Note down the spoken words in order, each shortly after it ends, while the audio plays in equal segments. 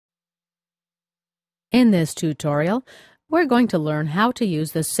In this tutorial, we're going to learn how to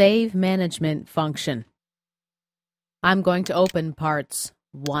use the Save Management function. I'm going to open parts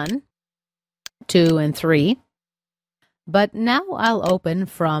 1, 2, and 3, but now I'll open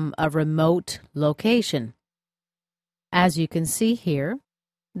from a remote location. As you can see here,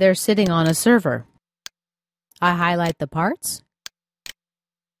 they're sitting on a server. I highlight the parts,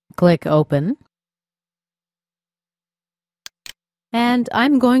 click Open, and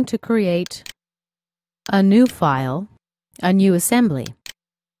I'm going to create a new file, a new assembly.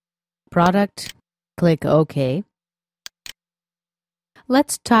 Product, click OK.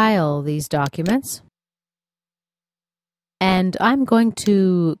 Let's tile these documents. And I'm going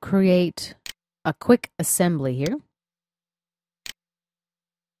to create a quick assembly here.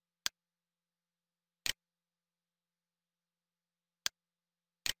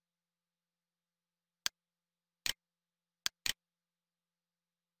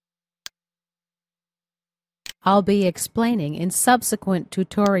 I'll be explaining in subsequent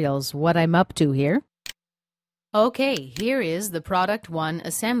tutorials what I'm up to here. Okay, here is the Product 1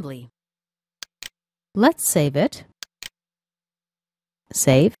 assembly. Let's save it.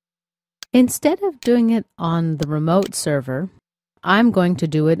 Save. Instead of doing it on the remote server, I'm going to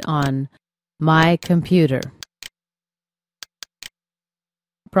do it on my computer.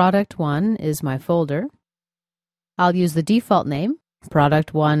 Product 1 is my folder. I'll use the default name,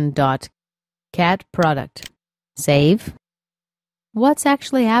 product1.catproduct. Save. What's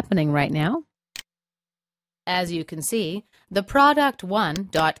actually happening right now? As you can see, the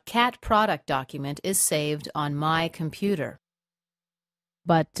product1.catproduct document is saved on my computer.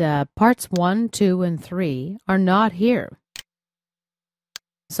 But parts 1, 2, and 3 are not here.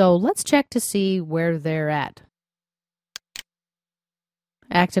 So let's check to see where they're at.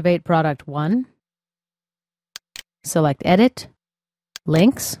 Activate Product 1. Select Edit,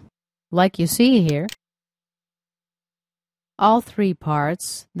 Links, like you see here. All 3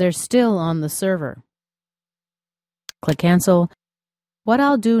 parts, they're still on the server. Click Cancel. What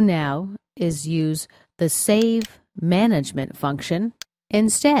I'll do now is use the Save Management function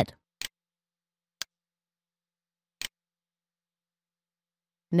instead.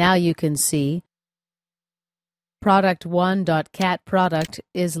 Now you can see product1.catproduct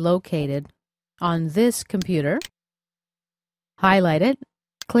is located on this computer. Highlight it,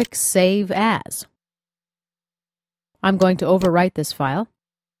 click Save As. I'm going to overwrite this file.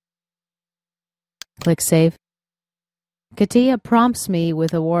 Click Save. CATIA prompts me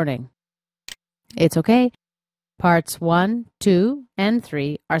with a warning. It's okay. Parts 1, 2, and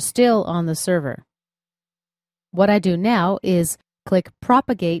 3 are still on the server. What I do now is click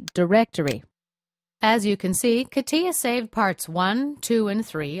Propagate Directory. As you can see, CATIA saved parts 1, 2, and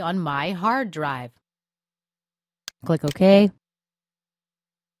 3 on my hard drive. Click OK.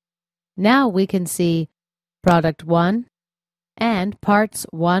 Now we can see Product 1 and parts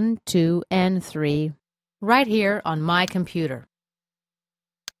 1, 2, and 3 right here on my computer.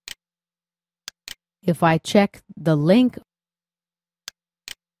 If I check the link,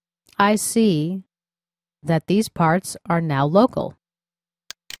 I see that these parts are now local.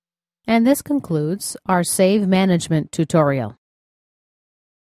 And this concludes our Save Management tutorial.